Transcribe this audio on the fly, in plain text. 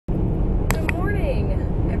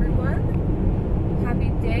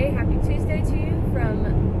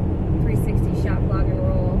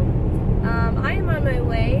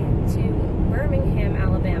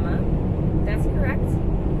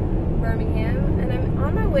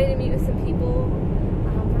way to meet with some people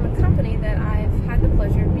from a company that I've had the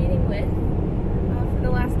pleasure of meeting with for the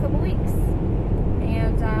last couple weeks.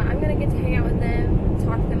 And I'm going to get to hang out with them,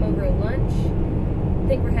 talk to them over lunch. I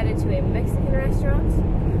think we're headed to a Mexican restaurant.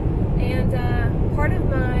 And part of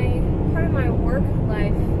my work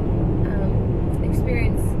life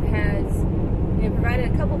experience has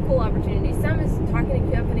provided a couple cool opportunities. Some is talking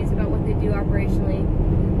to companies about what they do operationally.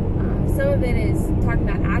 Some of it is talking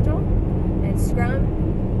about Agile and Scrum.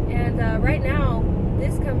 And right now,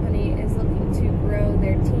 this company is looking to grow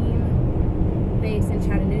their team base in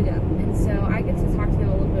Chattanooga. And so I get to talk to them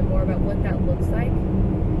a little bit more about what that looks like.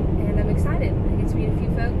 And I'm excited. I get to meet a few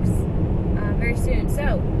folks very soon.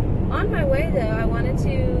 So on my way, though, I wanted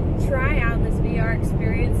to try out this VR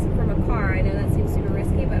experience from a car. I know that seems super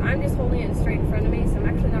risky, but I'm just holding it straight in front of me, so I'm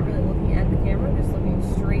actually not really looking at the camera. I'm just looking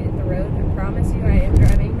straight at the road. I promise you I am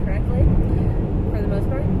driving correctly for the most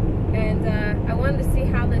part. And I wanted to see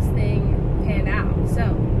how this thing panned out.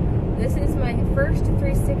 So this is my first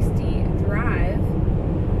 360 drive,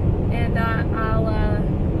 and I'll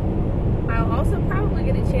also probably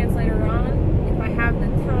get a chance later on, if I have the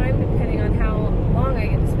time, depending on how long I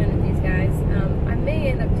get to spend with these guys. I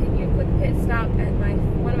may end up taking a quick pit stop at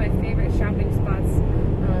one of my favorite shopping spots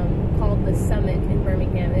called The Summit in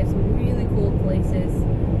Birmingham. There's some really cool places,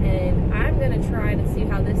 and I'm going to try to see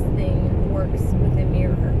how this thing works with a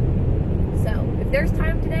mirror. So if there's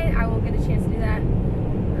time today, I will get a chance to do that.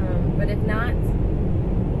 But if not,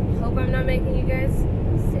 hope I'm not making you guys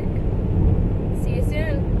sick. See you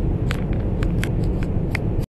soon.